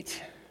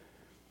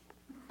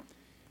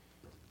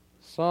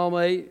Psalm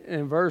 8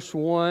 and verse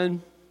 1.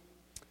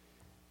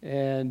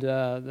 And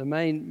the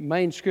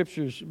main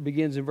scriptures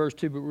begins in verse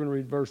 2, but we're going to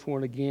read verse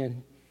 1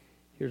 again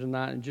here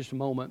tonight in just a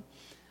moment.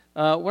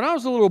 When I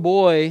was a little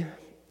boy,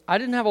 I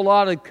didn't have a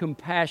lot of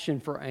compassion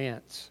for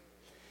ants.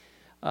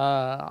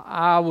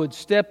 I would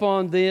step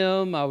on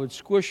them, I would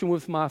squish them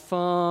with my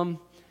thumb,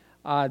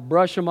 I'd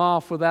brush them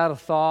off without a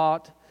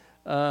thought.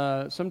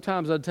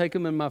 Sometimes I'd take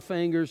them in my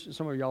fingers.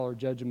 Some of y'all are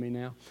judging me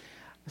now.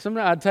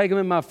 Sometimes I'd take them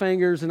in my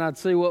fingers and I'd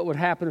see what would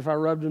happen if I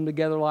rubbed them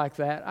together like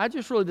that. I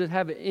just really didn't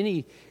have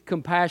any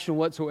compassion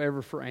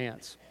whatsoever for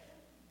ants.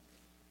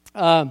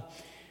 I'm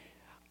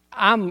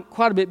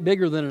quite a bit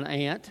bigger than an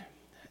ant.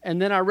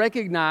 And then I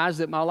recognized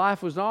that my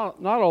life was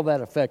not all that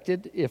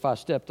affected if I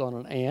stepped on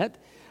an ant.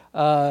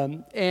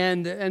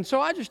 And so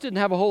I just didn't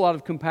have a whole lot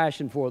of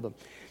compassion for them.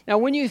 Now,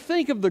 when you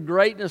think of the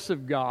greatness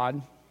of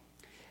God,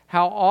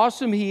 how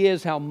awesome He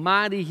is, how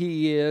mighty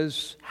He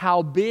is,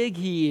 how big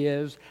He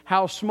is,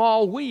 how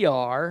small we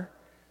are,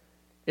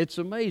 it's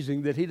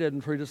amazing that He doesn't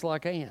treat us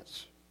like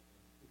ants.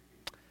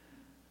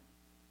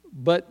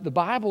 But the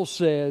Bible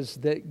says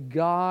that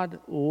God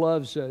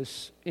loves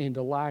us and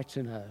delights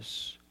in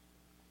us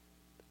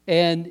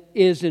and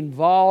is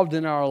involved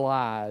in our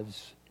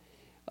lives.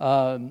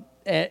 And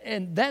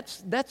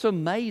that's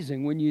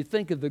amazing when you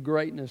think of the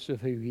greatness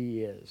of who He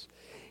is.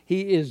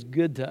 He is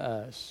good to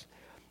us.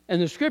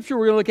 And the scripture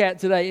we're going to look at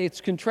today,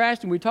 it's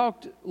contrasting. We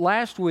talked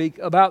last week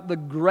about the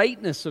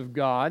greatness of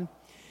God.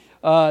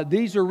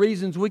 These are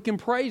reasons we can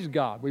praise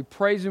God. We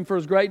praise Him for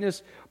His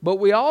greatness, but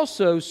we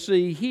also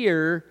see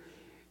here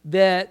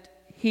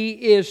that He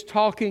is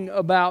talking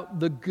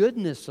about the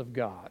goodness of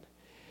God.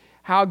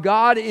 How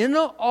God, in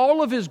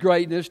all of His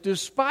greatness,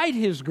 despite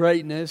His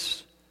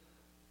greatness,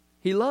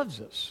 He loves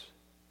us.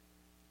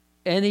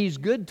 And He's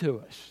good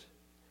to us.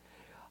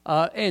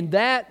 And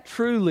that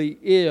truly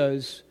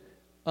is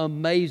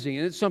amazing.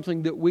 And it's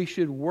something that we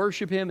should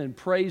worship Him and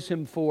praise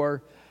Him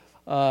for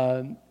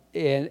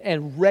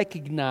and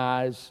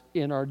recognize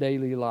in our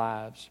daily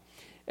lives.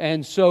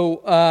 And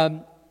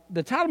so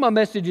the title of my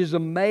message is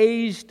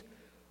Amazed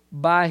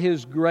by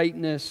His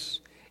Greatness.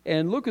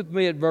 And look with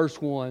me at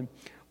verse 1.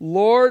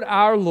 Lord,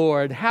 our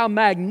Lord, how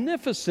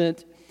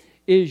magnificent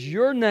is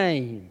Your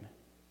name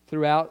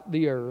throughout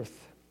the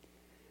earth.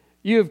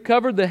 You have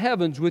covered the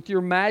heavens with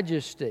Your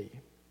majesty.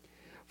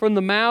 From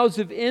the mouths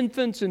of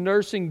infants and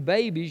nursing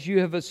babies, You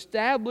have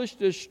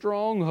established a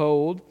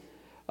stronghold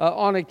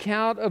on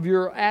account of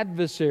Your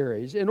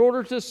adversaries, in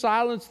order to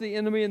silence the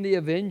enemy and the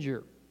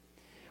avenger.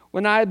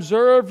 When I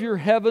observe Your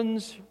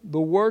heavens,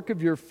 the work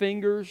of Your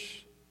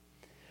fingers,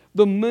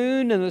 the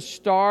moon and the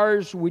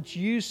stars which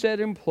You set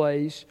in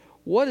place,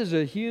 what is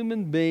a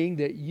human being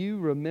that You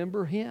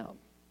remember him?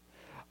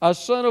 A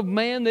son of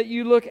man that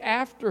You look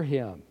after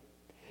him.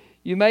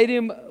 You made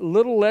him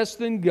little less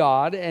than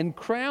God and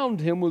crowned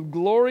him with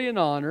glory and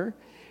honor.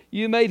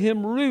 You made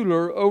him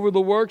ruler over the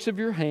works of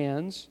Your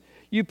hands.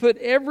 You put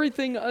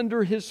everything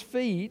under his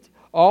feet,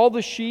 all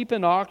the sheep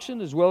and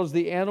oxen, as well as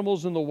the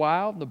animals in the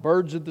wild, the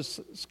birds of the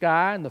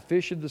sky and the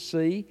fish of the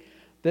sea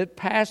that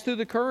pass through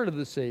the current of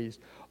the seas.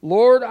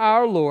 Lord,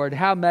 our Lord,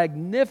 how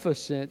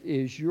magnificent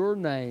is Your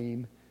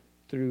name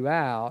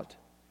throughout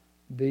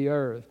the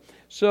earth.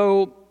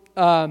 So,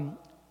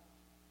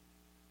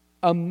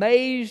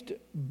 amazed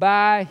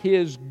by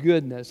His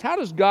goodness. How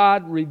does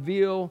God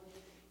reveal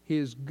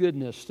His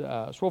goodness to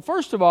us? Well,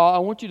 first of all, I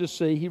want you to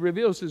see He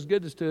reveals His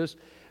goodness to us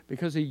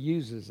because He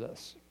uses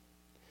us.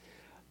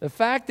 The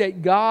fact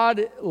that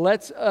God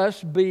lets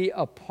us be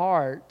a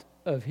part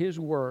of His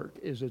work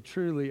is a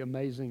truly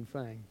amazing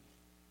thing.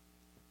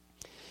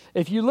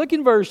 If you look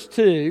in verse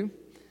 2,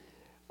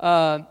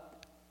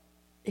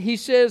 he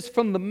says,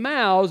 from the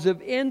mouths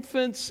of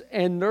infants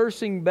and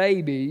nursing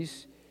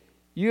babies,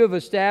 You have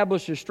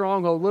established a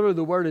stronghold. Literally,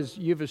 the word is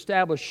you've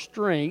established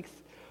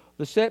strength.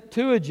 The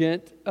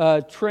Septuagint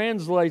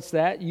translates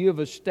that you have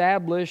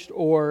established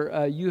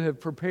or you have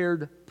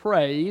prepared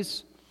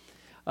praise.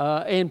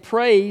 And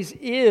praise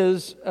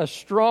is a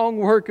strong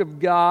work of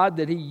God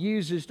that He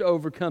uses to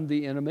overcome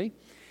the enemy.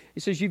 He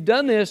says, You've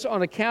done this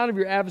on account of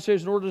Your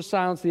adversaries in order to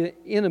silence the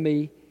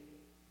enemy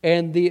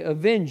and the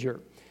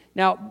avenger.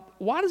 Now,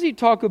 why does he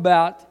talk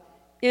about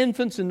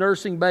infants and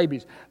nursing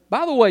babies?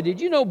 By the way, did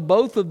you know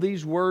both of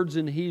these words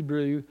in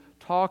Hebrew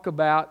talk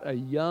about a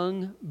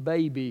young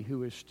baby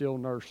who is still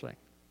nursing?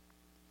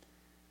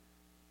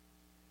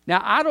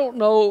 Now, I don't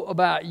know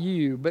about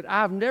you, but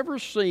I've never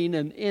seen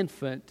an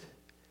infant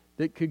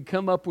that could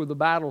come up with a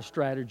battle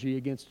strategy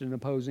against an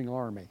opposing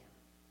army.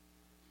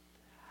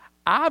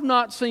 I've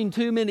not seen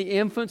too many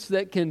infants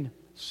that can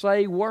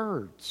say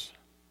words.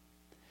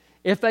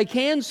 If they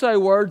can say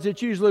words,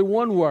 it's usually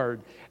one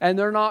word, and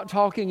they're not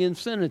talking in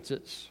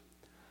sentences.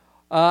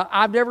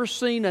 I've never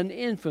seen an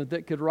infant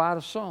that could write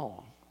a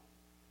song,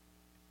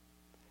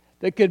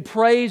 that could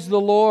praise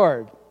the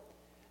Lord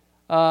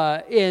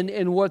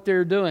in what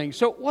they're doing.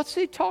 So what's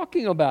he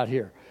talking about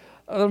here?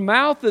 The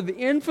mouth of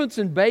infants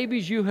and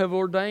babies you have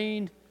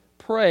ordained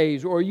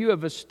praise, or you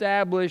have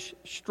established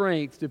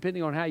strength,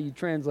 depending on how you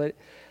translate it.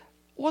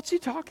 What's he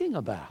talking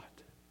about?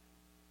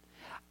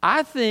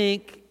 I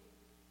think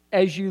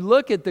as you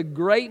look at the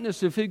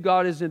greatness of who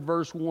God is in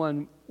verse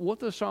 1, what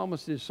the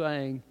psalmist is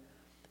saying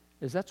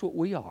is that's what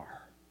we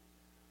are.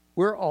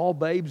 We're all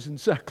babes and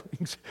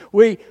sucklings.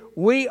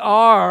 We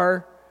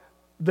are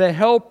the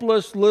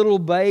helpless little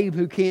babe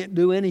who can't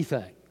do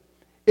anything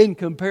in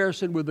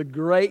comparison with the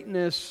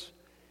greatness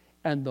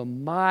and the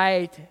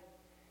might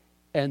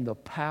and the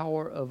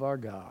power of our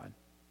God.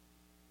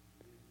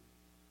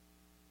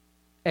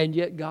 And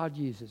yet God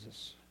uses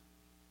us.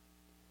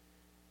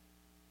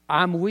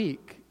 I'm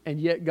weak,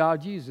 and yet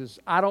God uses.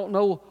 I don't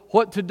know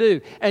what to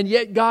do, and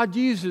yet God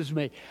uses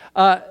me.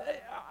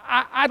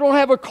 I don't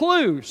have a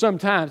clue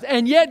sometimes,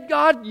 and yet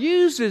God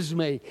uses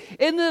me.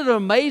 Isn't it an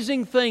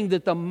amazing thing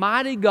that the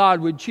mighty God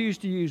would choose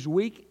to use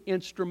weak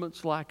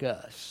instruments like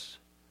us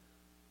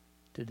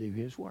to do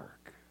His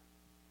work?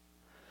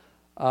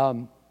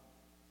 I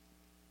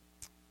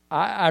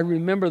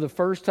remember the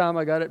first time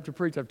I got up to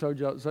preach. I've told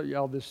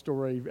y'all this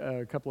story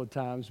a couple of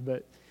times,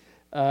 but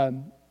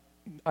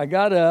I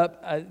got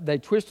up. They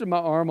twisted my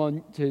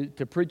arm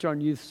to preach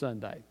on Youth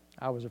Sunday.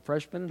 I was a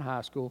freshman in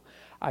high school.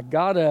 I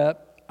got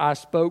up. I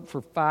spoke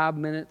for 5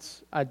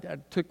 minutes. I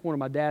took one of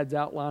my dad's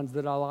outlines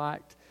that I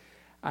liked.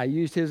 I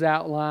used his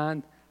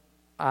outline.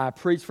 I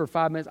preached for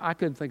 5 minutes. I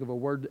couldn't think of a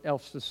word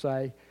else to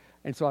say,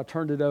 and so I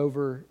turned it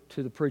over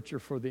to the preacher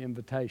for the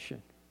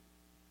invitation.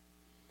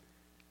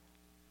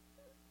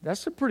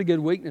 That's a pretty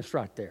good weakness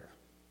right there,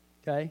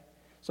 okay?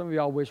 Some of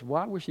y'all wish,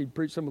 well, I wish he'd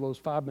preach some of those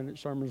 5-minute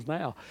sermons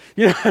now.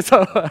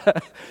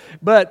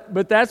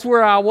 But that's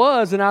where I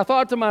was, and I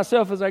thought to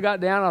myself as I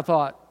got down, I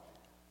thought,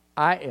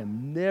 I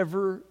am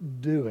never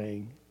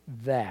doing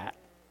that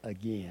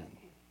again.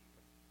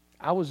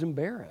 I was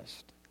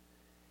embarrassed.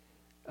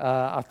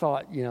 I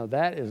thought,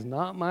 that is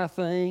not my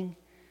thing.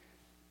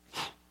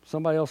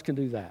 Somebody else can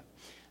do that.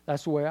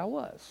 That's the way I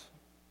was.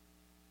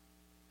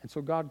 And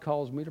so God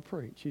calls me to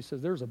preach. He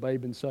says, there's a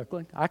babe and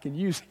suckling. I can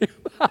use him.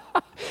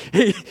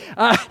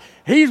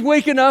 He's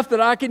weak enough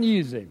that I can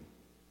use him.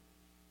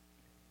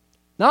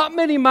 Not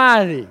many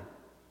mighty.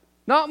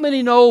 Not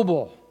many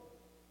noble.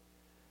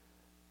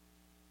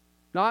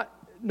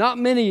 Not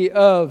many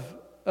of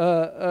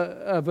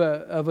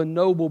a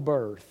noble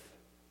birth.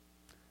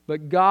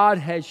 But God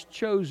has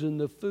chosen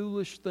the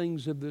foolish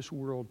things of this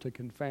world to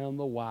confound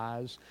the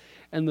wise,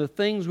 and the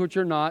things which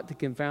are not to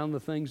confound the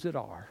things that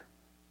are,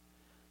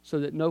 so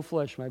that no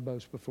flesh may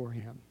boast before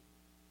Him.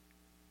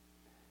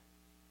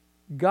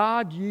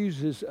 God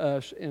uses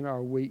us in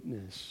our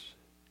weakness.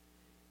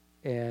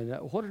 And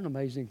what an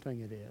amazing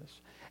thing it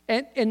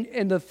is.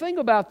 And the thing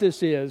about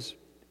this is,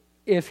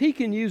 if He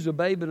can use a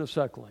babe and a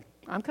suckling,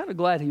 I'm kind of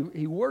glad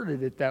he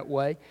worded it that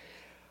way.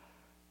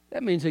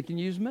 That means He can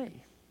use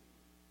me.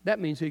 That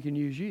means He can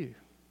use you.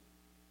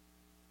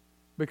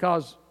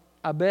 Because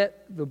I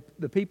bet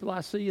the people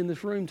I see in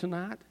this room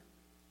tonight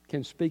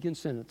can speak in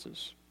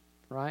sentences,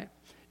 right?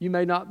 You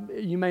may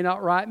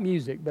not write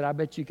music, but I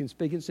bet you can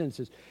speak in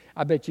sentences.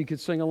 I bet you could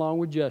sing along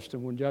with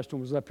Justin when Justin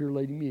was up here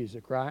leading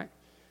music, right?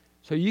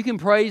 So you can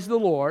praise the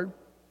Lord.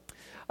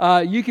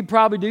 You could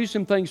probably do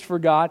some things for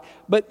God.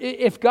 But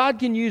if God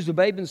can use the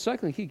babe and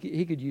suckling,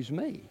 He could use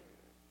me.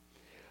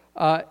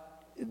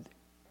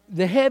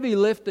 The heavy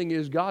lifting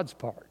is God's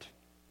part.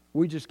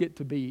 We just get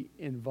to be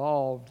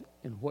involved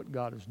in what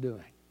God is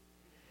doing.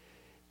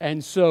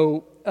 And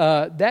so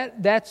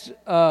that's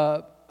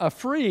a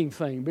freeing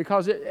thing,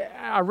 because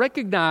I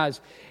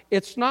recognize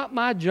it's not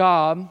my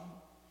job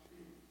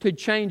to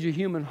change a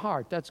human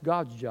heart. That's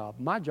God's job.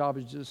 My job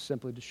is just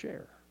simply to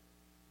share.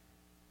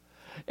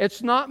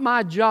 It's not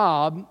my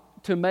job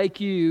to make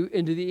you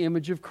into the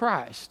image of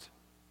Christ.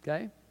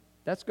 Okay?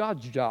 That's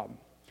God's job.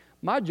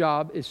 My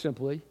job is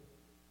simply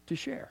to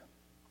share.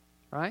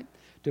 Right?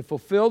 To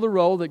fulfill the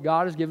role that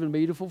God has given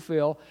me to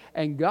fulfill,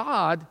 and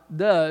God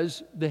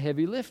does the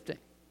heavy lifting.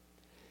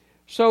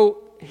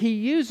 So He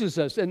uses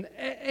us, and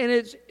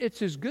it's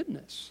His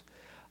goodness.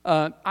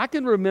 I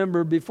can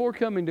remember before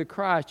coming to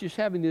Christ just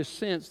having this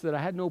sense that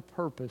I had no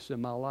purpose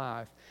in my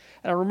life.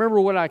 And I remember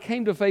when I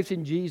came to faith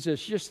in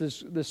Jesus, just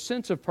this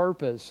sense of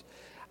purpose.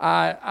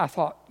 I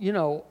thought,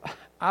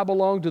 I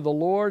belong to the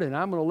Lord, and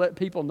I'm going to let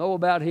people know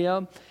about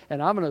Him,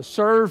 and I'm going to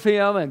serve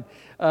Him. And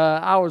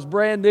I was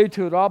brand new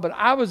to it all, but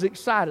I was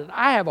excited.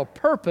 I have a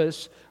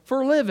purpose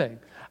for living.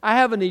 I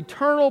have an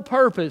eternal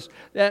purpose,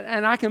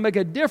 and I can make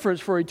a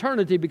difference for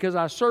eternity because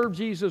I serve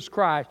Jesus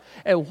Christ.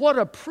 And what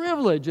a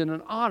privilege and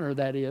an honor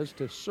that is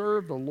to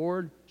serve the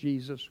Lord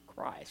Jesus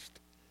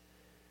Christ.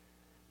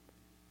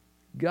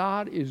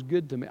 God is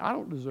good to me. I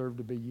don't deserve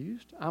to be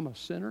used. I'm a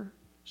sinner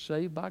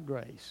saved by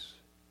grace.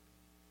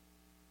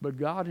 But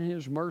God in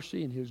His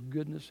mercy and His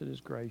goodness and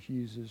His grace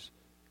uses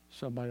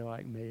somebody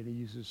like me, and He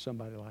uses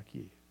somebody like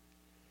you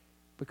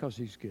because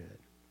He's good.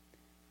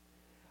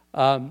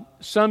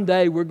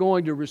 Someday we're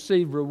going to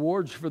receive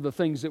rewards for the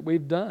things that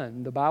we've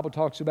done. The Bible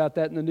talks about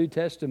that in the New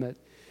Testament.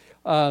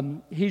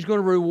 He's going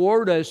to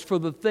reward us for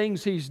the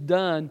things He's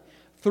done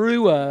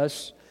through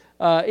us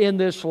in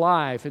this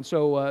life. And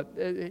so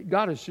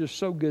God is just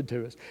so good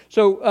to us.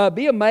 So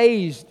be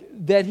amazed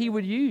that He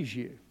would use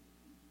you.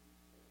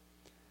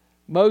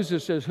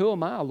 Moses says, who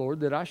am I,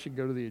 Lord, that I should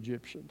go to the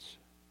Egyptians?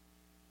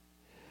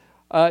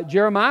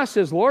 Jeremiah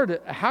says,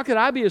 Lord, how could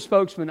I be a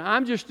spokesman?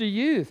 I'm just a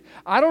youth.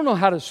 I don't know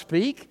how to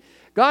speak.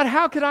 God,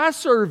 how could I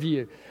serve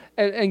you?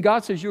 And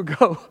God says, you'll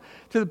go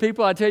to the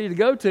people I tell you to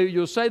go to.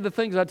 You'll say the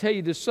things I tell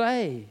you to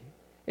say.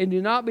 And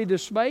do not be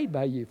dismayed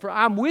by you, for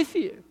I'm with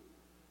you.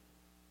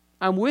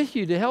 I'm with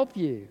you to help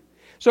you.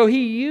 So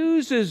He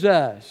uses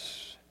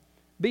us.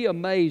 Be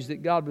amazed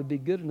that God would be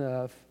good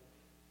enough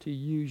to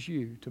use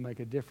you to make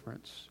a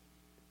difference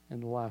in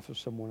the life of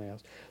someone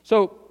else.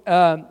 So,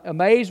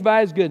 amazed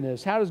by His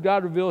goodness. How does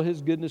God reveal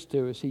His goodness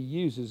to us? He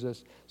uses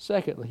us.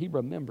 Secondly, He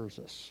remembers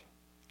us.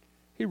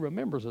 He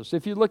remembers us.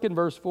 If you look in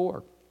verse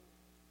 4.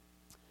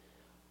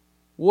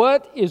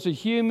 What is a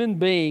human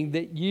being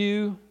that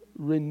you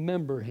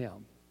remember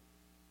him?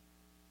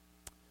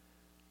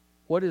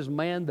 What is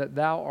man that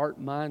thou art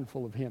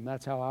mindful of him?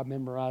 That's how I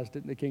memorized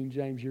it in the King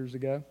James years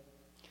ago.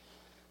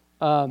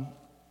 Have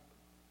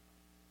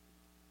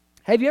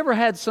you ever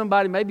had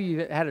somebody, maybe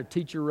you had a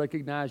teacher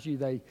recognize you,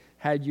 they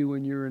had you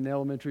when you were in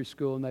elementary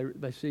school, and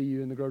they see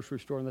you in the grocery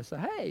store and they say,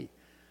 hey,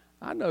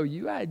 I know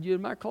you, I had you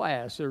in my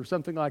class, or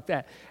something like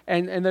that.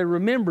 And they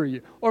remember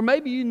you. Or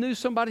maybe you knew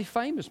somebody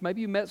famous.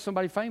 Maybe you met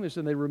somebody famous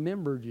and they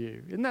remembered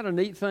you. Isn't that a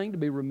neat thing to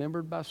be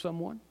remembered by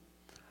someone?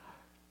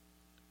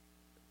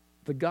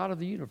 The God of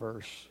the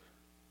universe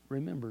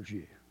remembers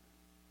you.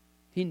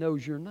 He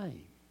knows your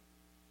name.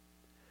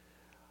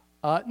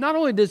 Not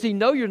only does He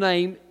know your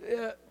name,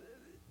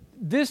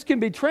 this can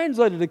be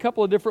translated a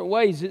couple of different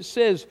ways. It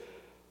says,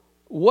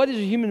 what is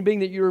a human being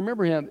that you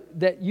remember him?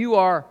 That you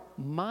are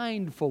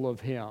mindful of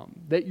him,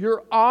 that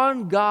you're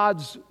on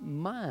God's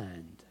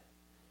mind.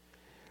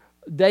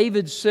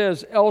 David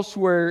says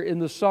elsewhere in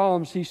the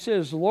Psalms, he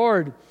says,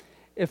 Lord,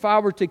 if I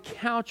were to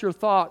count your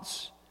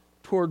thoughts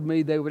toward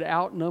me, they would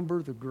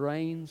outnumber the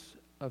grains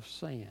of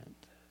sand.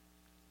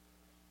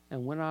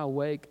 And when I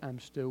awake, I'm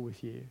still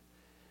with you.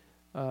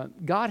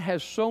 God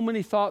has so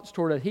many thoughts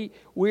toward us.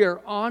 We are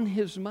on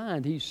His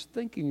mind. He's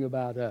thinking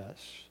about us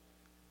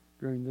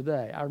during the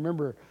day. I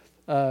remember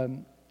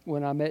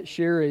when I met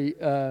Sherry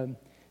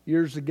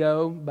years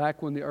ago,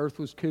 back when the earth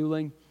was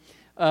cooling,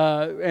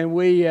 and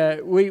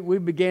we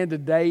began to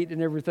date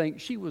and everything.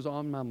 She was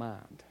on my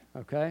mind,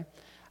 okay?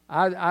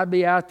 I'd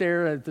be out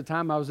there, at the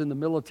time I was in the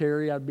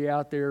military, I'd be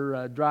out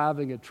there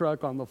driving a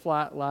truck on the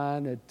flight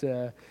line at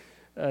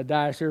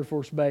Dyess Air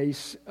Force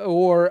Base,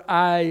 or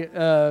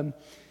I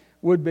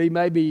would be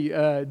maybe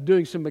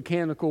doing some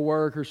mechanical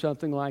work or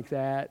something like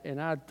that,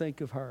 and I'd think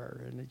of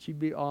her, and that she'd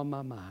be on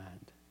my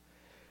mind.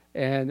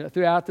 And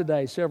throughout the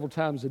day, several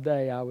times a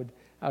day,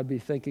 I'd be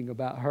thinking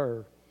about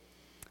her.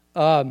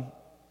 God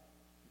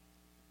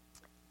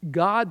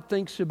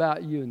thinks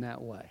about you in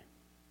that way.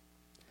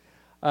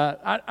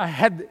 I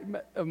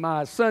had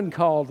my son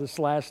called us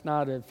last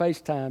night and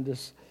FaceTimed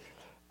us,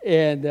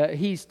 and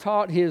he's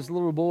taught his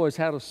little boys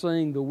how to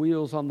sing "The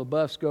Wheels on the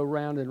Bus Go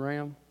Round and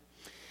Round."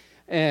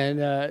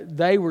 And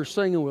they were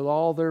singing with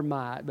all their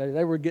might.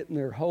 They were getting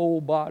their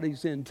whole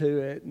bodies into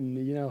it,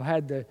 and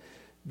had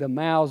the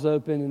mouths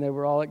open, and they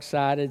were all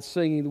excited,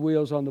 singing "The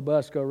Wheels on the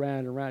Bus Go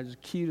Round and Round." It's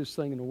the cutest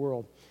thing in the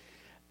world.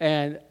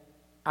 And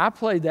I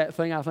played that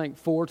thing, I think,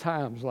 4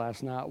 times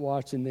last night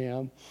watching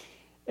them.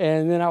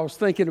 And then I was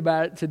thinking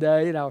about it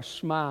today, and I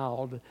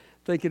smiled,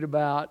 thinking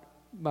about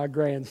my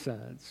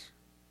grandsons,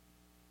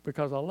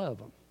 because I love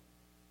them.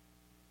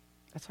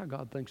 That's how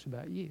God thinks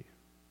about you.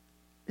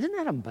 Isn't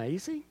that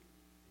amazing?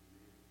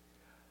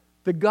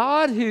 The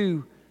God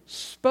who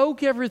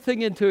spoke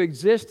everything into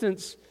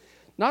existence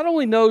not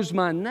only knows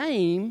my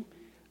name,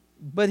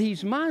 but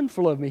He's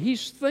mindful of me.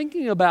 He's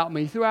thinking about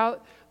me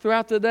throughout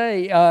the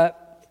day.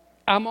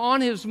 I'm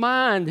on His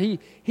mind.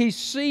 He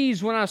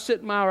sees when I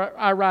sit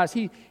I rise.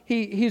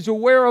 He's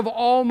aware of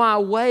all my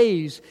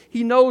ways.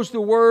 He knows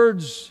the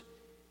words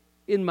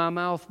in my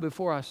mouth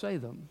before I say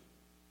them.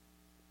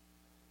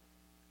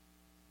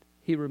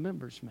 He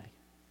remembers me.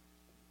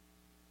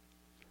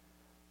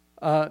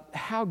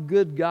 How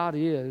good God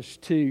is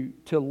to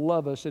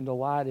love us and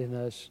delight in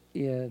us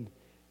in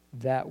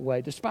that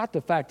way, despite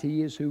the fact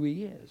He is who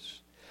He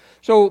is.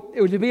 So,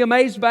 to be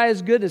amazed by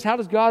His goodness, how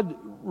does God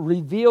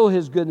reveal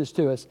His goodness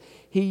to us?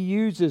 He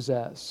uses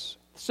us.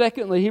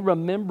 Secondly, He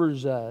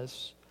remembers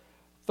us.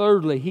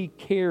 Thirdly, He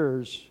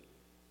cares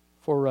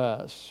for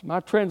us. My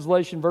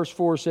translation, verse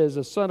 4, says,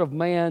 "A son of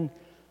man,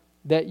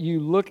 that you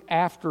look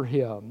after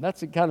him."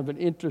 That's kind of an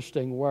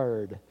interesting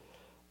word.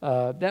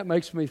 That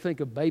makes me think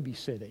of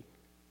babysitting.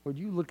 Would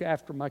you look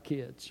after my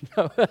kids?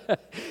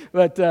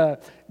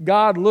 But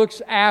God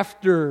looks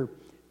after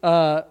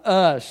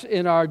us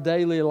in our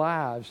daily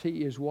lives.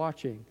 He is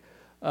watching.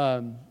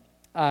 In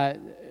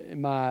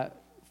my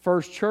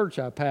first church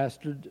I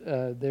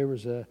pastored, there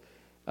was a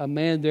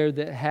man there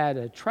that had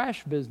a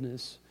trash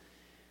business,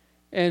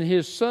 and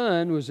his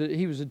son was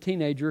a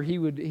teenager. He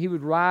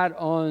would ride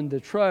on the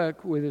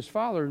truck with his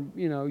father.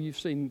 You've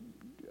seen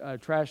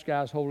trash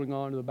guys holding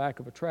on to the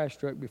back of a trash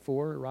truck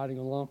before, riding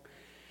along.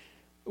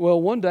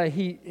 Well, one day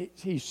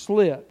he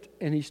slipped,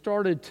 and he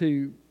started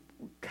to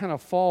kind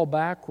of fall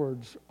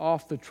backwards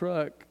off the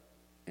truck,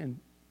 and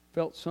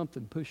felt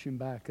something push him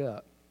back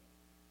up.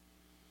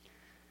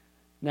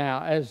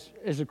 Now,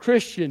 as a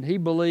Christian, he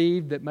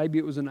believed that maybe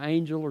it was an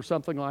angel or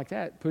something like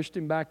that pushed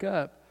him back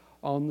up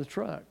on the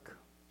truck.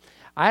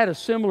 I had a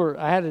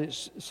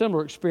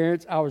similar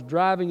experience. I was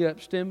driving up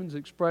Stemmons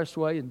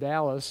Expressway in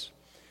Dallas,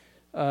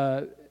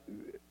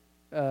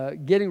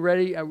 getting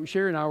ready.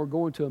 Sherry and I were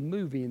going to a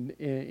movie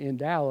in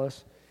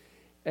Dallas,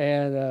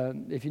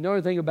 and if you know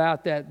anything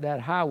about that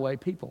highway,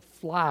 people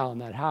fly on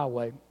that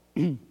highway.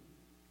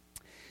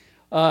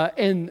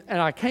 And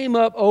I came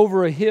up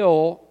over a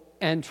hill,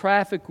 and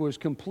traffic was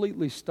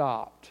completely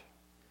stopped.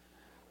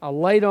 I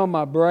laid on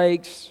my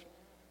brakes,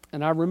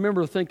 and I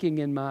remember thinking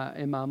in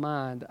my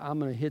mind, I'm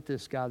going to hit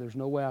this guy. There's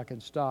no way I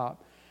can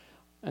stop.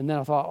 And then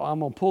I thought, I'm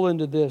going to pull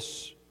into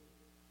this.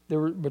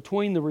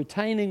 Between the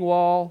retaining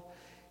wall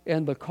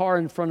and the car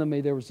in front of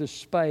me, there was this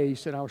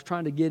space, and I was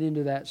trying to get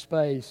into that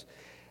space.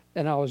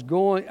 And I was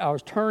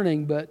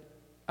turning, but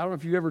I don't know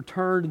if you ever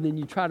turned and then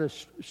you try to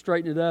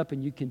straighten it up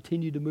and you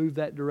continue to move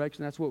that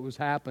direction. That's what was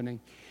happening.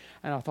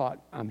 And I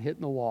thought, I'm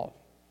hitting the wall.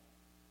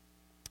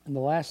 In the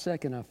last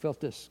second, I felt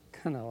this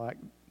kind of like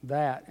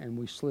that, and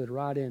we slid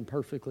right in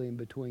perfectly in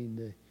between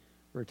the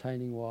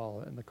retaining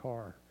wall and the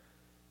car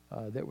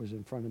that was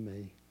in front of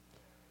me.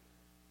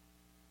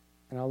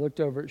 And I looked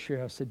over at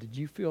Sherry. I said, "Did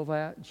you feel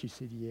that?" And she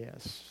said,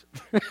 "Yes."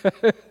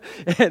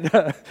 And,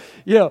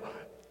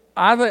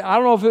 I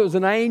don't know if it was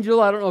an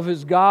angel. I don't know if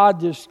it's God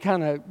just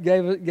kind of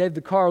gave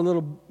the car a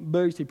little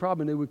boost. He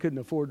probably knew we couldn't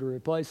afford to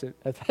replace it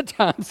at that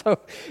time. So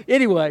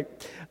anyway,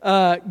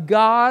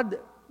 God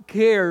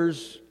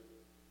cares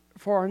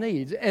for our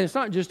needs. And it's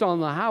not just on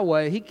the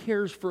highway. He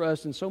cares for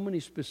us in so many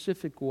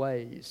specific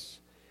ways.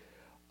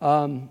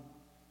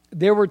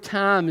 There were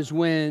times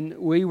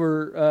when we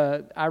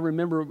were, I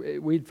remember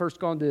we'd first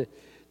gone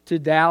to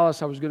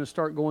Dallas. I was going to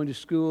start going to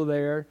school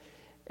there.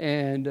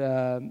 And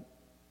I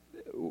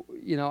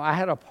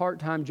had a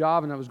part-time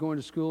job and I was going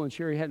to school, and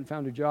Sherry hadn't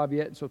found a job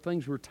yet, and so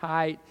things were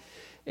tight.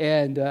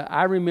 And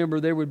I remember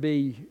there would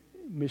be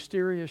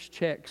mysterious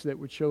checks that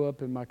would show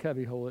up in my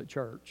cubbyhole at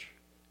church.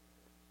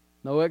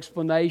 No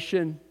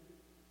explanation,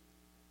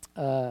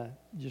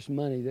 just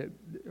money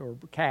or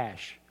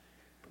cash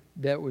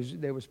that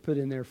was put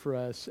in there for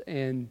us.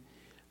 And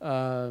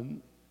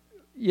God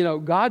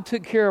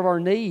took care of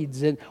our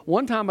needs. And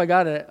one time I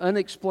got an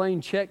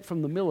unexplained check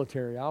from the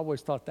military. I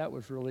always thought that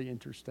was really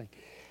interesting.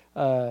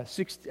 I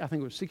think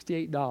it was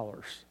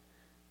 $68.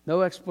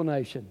 No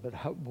explanation, but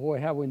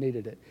boy, how we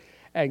needed it.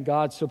 And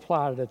God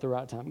supplied it at the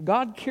right time.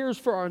 God cares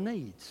for our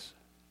needs.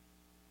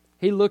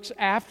 He looks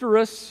after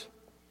us.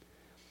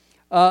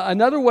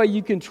 Another way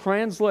you can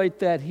translate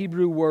that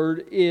Hebrew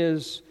word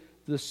is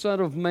the Son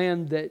of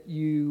Man, that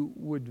you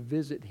would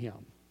visit Him.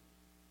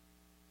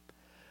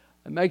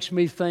 It makes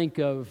me think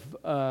of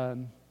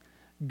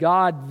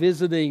God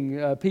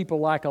visiting people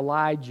like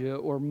Elijah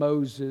or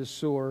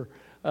Moses or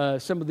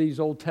some of these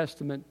Old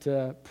Testament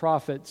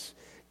prophets.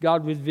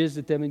 God would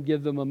visit them and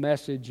give them a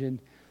message. And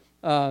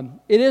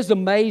it is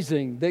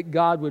amazing that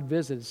God would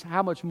visit us.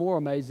 How much more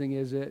amazing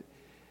is it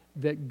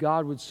that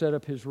God would set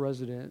up His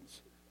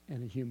residence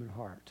in a human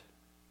heart?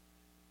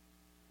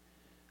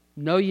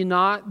 Know ye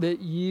not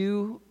that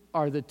you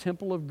are the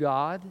temple of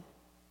God,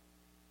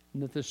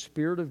 and that the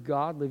Spirit of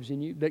God lives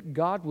in you? That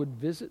God would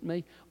visit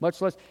me,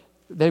 much less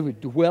they would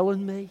dwell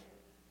in me?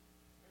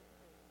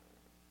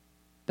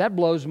 That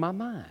blows my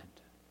mind.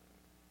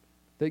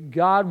 That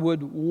God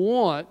would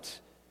want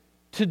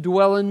to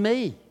dwell in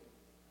me.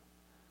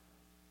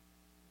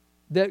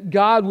 That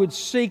God would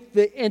seek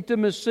the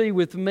intimacy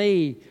with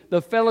me,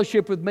 the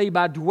fellowship with me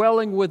by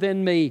dwelling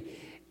within me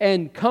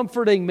and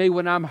comforting me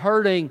when I'm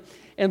hurting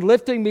and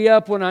lifting me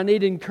up when I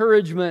need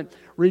encouragement,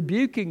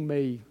 rebuking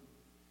me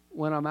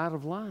when I'm out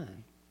of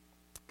line,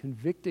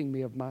 convicting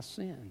me of my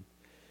sin.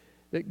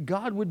 That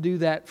God would do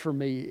that for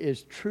me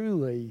is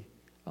truly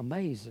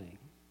amazing.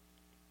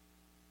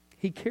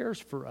 He cares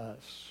for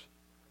us.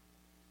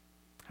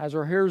 Has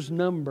our hairs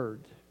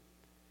numbered.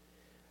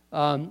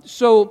 Be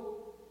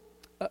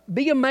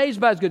amazed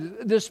by His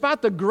goodness.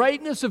 Despite the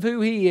greatness of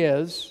who He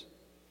is,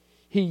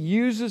 He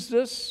uses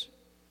us.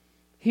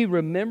 He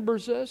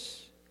remembers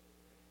us.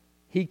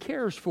 He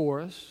cares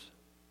for us.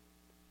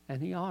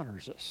 And He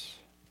honors us.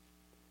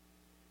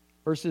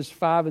 Verses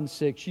 5 and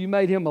 6. You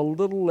made Him a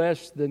little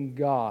less than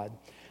God.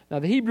 Now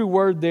the Hebrew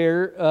word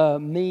there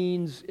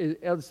means,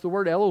 it's the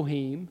word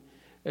Elohim.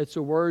 It's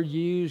a word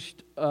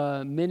used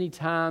many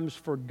times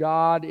for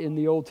God in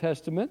the Old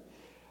Testament.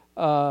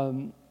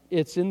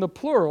 It's in the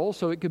plural,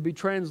 so it could be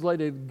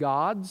translated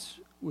gods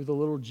with a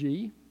little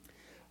g.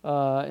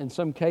 In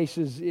some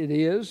cases it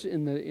is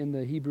in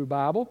the Hebrew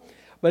Bible.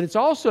 But it's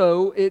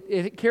also,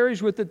 it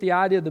carries with it the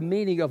idea of the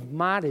meaning of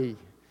mighty.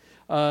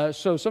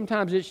 So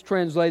sometimes it's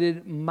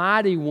translated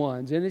mighty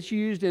ones. And it's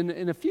used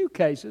in a few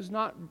cases,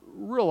 not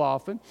real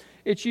often.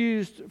 It's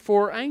used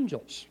for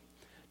angels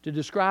to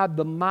describe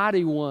the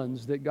mighty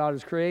ones that God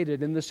has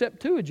created. And the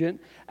Septuagint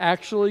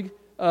actually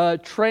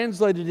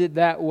translated it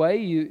that way.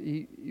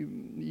 You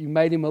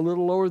made him a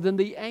little lower than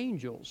the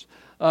angels.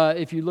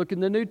 If you look in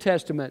the New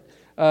Testament,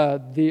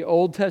 the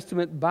Old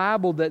Testament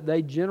Bible that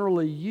they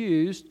generally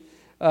used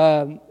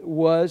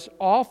was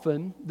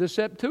often the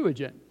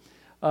Septuagint.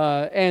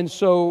 And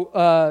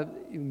so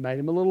you made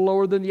him a little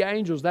lower than the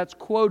angels. That's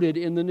quoted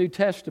in the New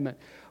Testament.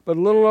 But a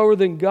little lower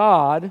than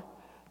God,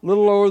 a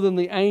little lower than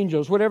the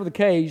angels. Whatever the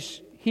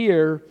case,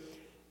 here,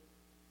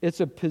 it's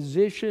a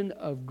position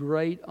of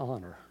great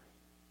honor.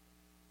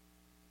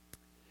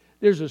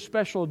 There's a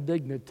special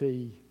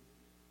dignity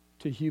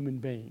to human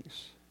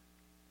beings.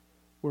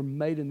 We're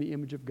made in the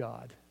image of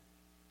God.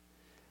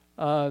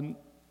 And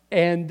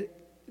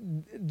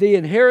the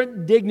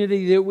inherent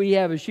dignity that we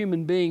have as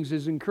human beings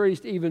is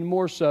increased even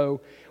more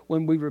so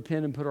when we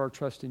repent and put our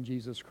trust in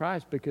Jesus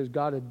Christ, because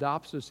God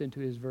adopts us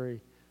into His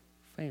very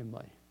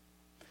family.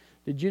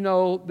 Did you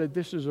know that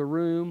this is a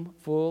room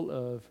full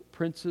of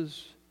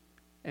princes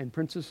and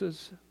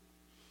princesses?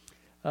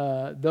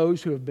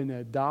 Those who have been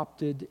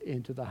adopted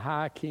into the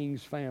High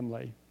King's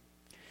family,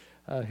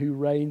 who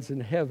reigns in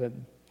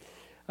heaven.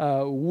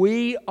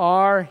 We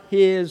are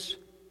His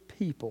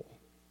people.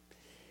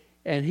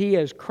 And He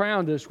has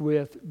crowned us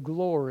with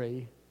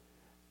glory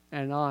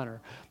and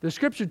honor. The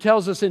Scripture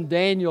tells us in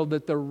Daniel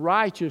that the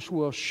righteous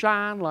will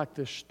shine like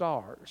the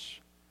stars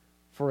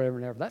forever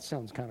and ever. That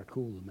sounds kind of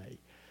cool to me.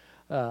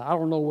 I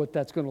don't know what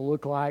that's going to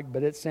look like,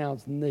 but it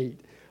sounds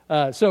neat.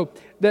 So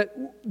that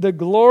the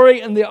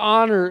glory and the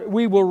honor,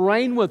 we will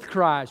reign with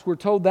Christ. We're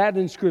told that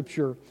in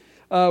Scripture.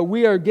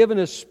 We are given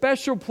a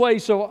special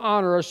place of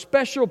honor, a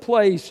special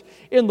place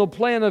in the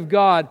plan of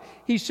God.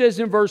 He says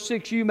in verse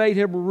 6, you made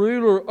Him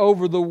ruler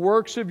over the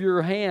works of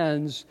your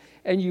hands,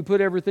 and you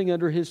put everything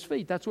under His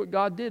feet. That's what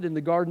God did in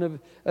the Garden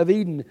of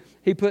Eden.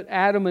 He put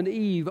Adam and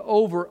Eve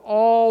over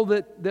all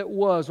that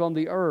was on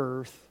the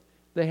earth.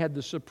 They had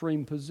the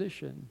supreme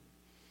position.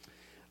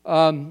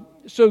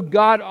 So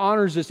God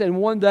honors us, and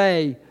one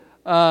day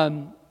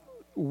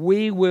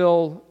we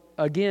will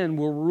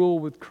rule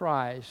with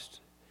Christ.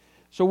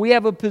 So we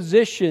have a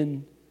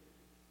position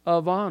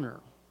of honor.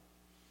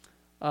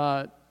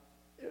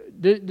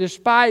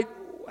 Despite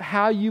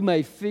how you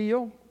may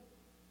feel,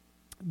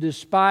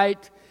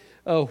 despite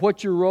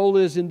what your role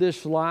is in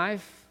this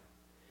life,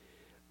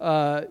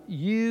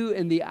 you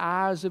in the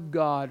eyes of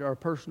God are a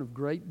person of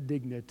great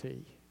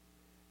dignity,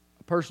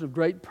 a person of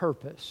great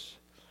purpose,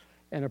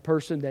 and a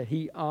person that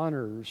He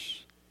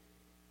honors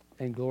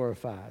and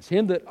glorifies.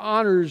 Him that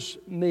honors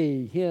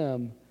me,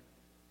 him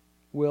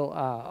will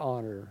I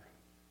honor.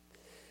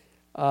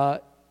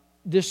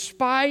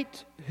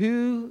 Despite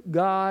who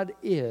God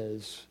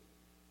is,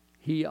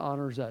 He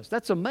honors us.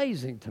 That's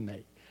amazing to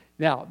me.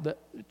 Now,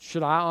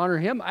 should I honor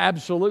Him?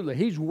 Absolutely.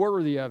 He's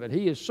worthy of it.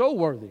 He is so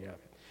worthy of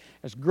it.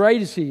 As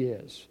great as He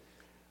is.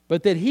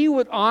 But that He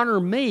would honor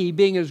me,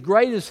 being as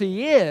great as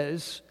He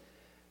is,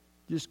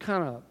 just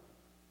kind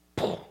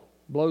of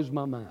blows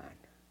my mind.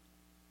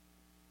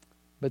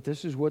 But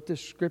this is what this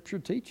Scripture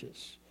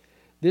teaches.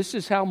 This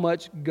is how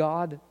much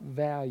God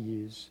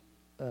values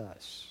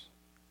us.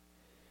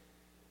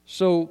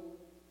 So,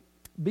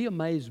 be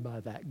amazed by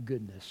that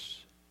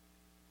goodness.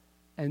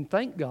 And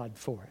thank God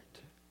for it.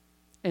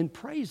 And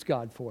praise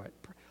God for it.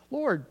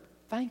 Lord,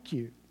 thank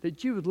You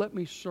that You would let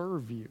me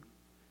serve You.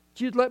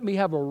 That You'd let me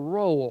have a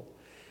role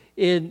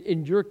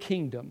in Your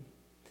kingdom.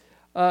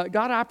 God,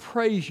 I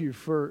praise You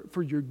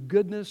for Your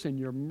goodness and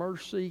Your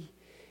mercy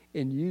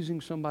in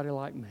using somebody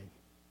like me.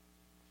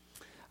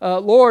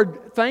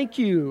 Lord, thank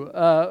You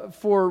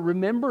for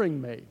remembering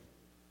me,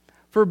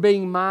 for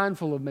being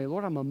mindful of me.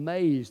 Lord, I'm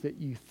amazed that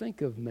You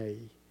think of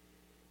me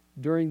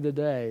during the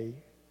day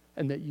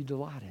and that You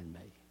delight in me.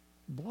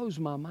 It blows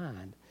my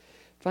mind.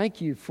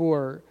 Thank You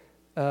for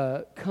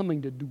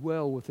coming to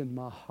dwell within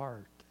my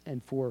heart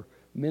and for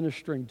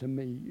ministering to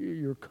me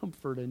Your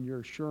comfort and Your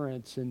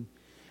assurance and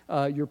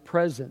Your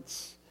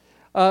presence.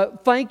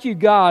 Thank You,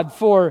 God,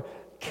 for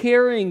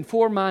caring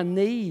for my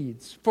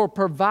needs, for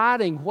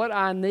providing what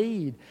I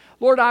need.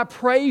 Lord, I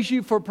praise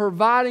You for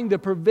providing the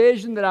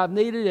provision that I've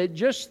needed at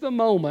just the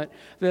moment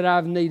that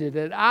I've needed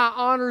it. I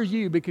honor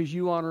You because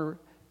You honor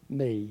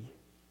me.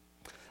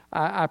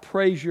 I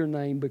praise Your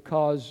name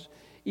because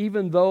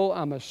even though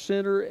I'm a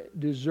sinner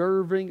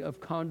deserving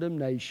of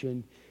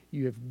condemnation,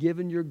 You have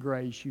given Your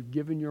grace, You've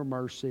given Your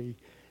mercy,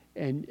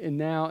 and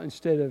now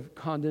instead of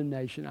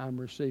condemnation, I'm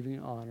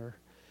receiving honor.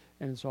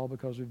 And it's all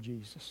because of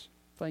Jesus.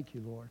 Thank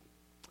You, Lord,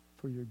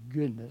 for Your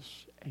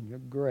goodness and Your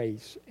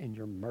grace and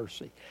Your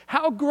mercy.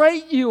 How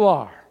great You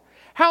are.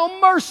 How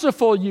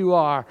merciful You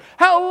are.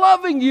 How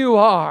loving You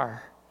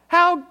are.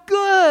 How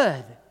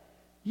good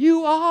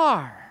You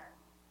are.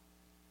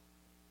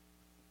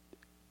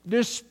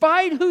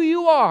 Despite who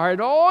You are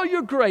and all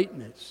Your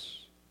greatness,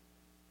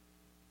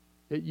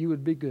 that You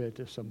would be good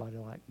to somebody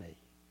like me.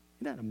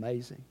 Isn't that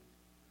amazing?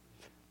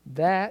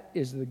 That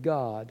is the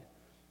God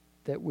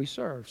that we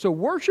serve. So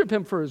worship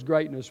Him for His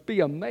greatness. Be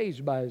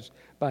amazed by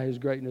His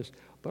greatness.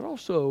 But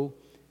also,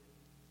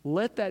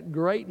 let that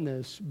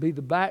greatness be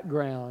the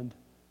background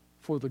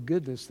for the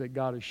goodness that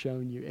God has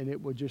shown you, and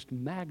it will just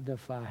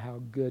magnify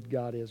how good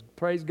God is.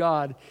 Praise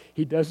God,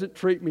 He doesn't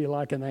treat me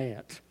like an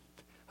ant.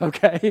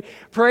 Okay?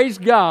 Praise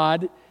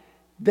God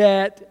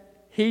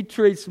that He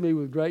treats me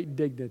with great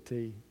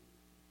dignity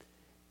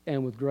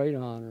and with great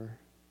honor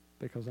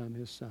because I'm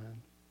His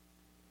son.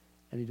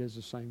 And He does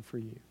the same for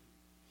you.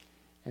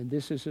 And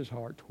this is His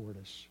heart toward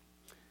us.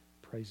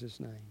 Praise His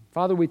name.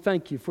 Father, we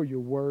thank You for Your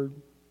word.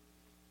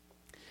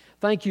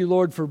 Thank You,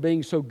 Lord, for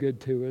being so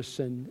good to us.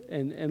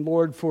 And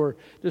Lord, for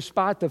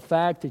despite the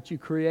fact that You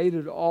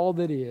created all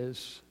that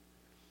is,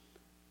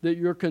 that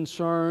You're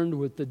concerned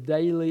with the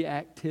daily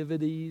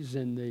activities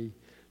and the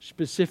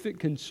specific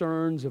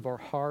concerns of our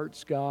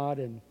hearts, God,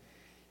 and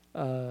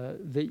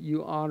that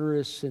You honor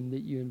us and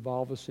that You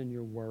involve us in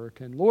Your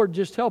work. And Lord,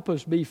 just help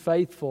us be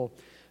faithful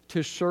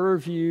to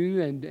serve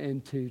You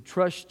and to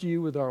trust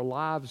You with our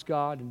lives,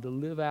 God, and to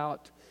live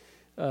out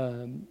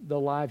the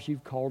lives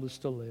You've called us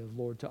to live,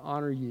 Lord, to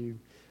honor You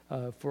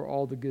for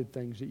all the good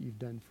things that You've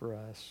done for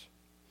us.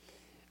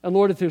 And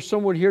Lord, if there's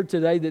someone here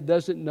today that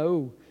doesn't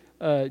know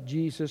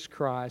Jesus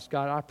Christ,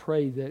 God, I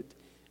pray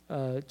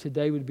that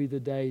today would be the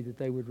day that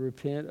they would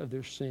repent of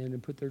their sin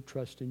and put their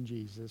trust in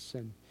Jesus.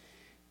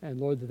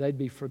 And Lord, that they'd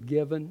be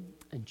forgiven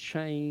and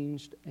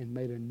changed and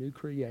made a new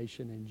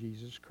creation in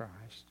Jesus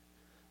Christ.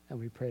 And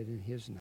we pray it in His name.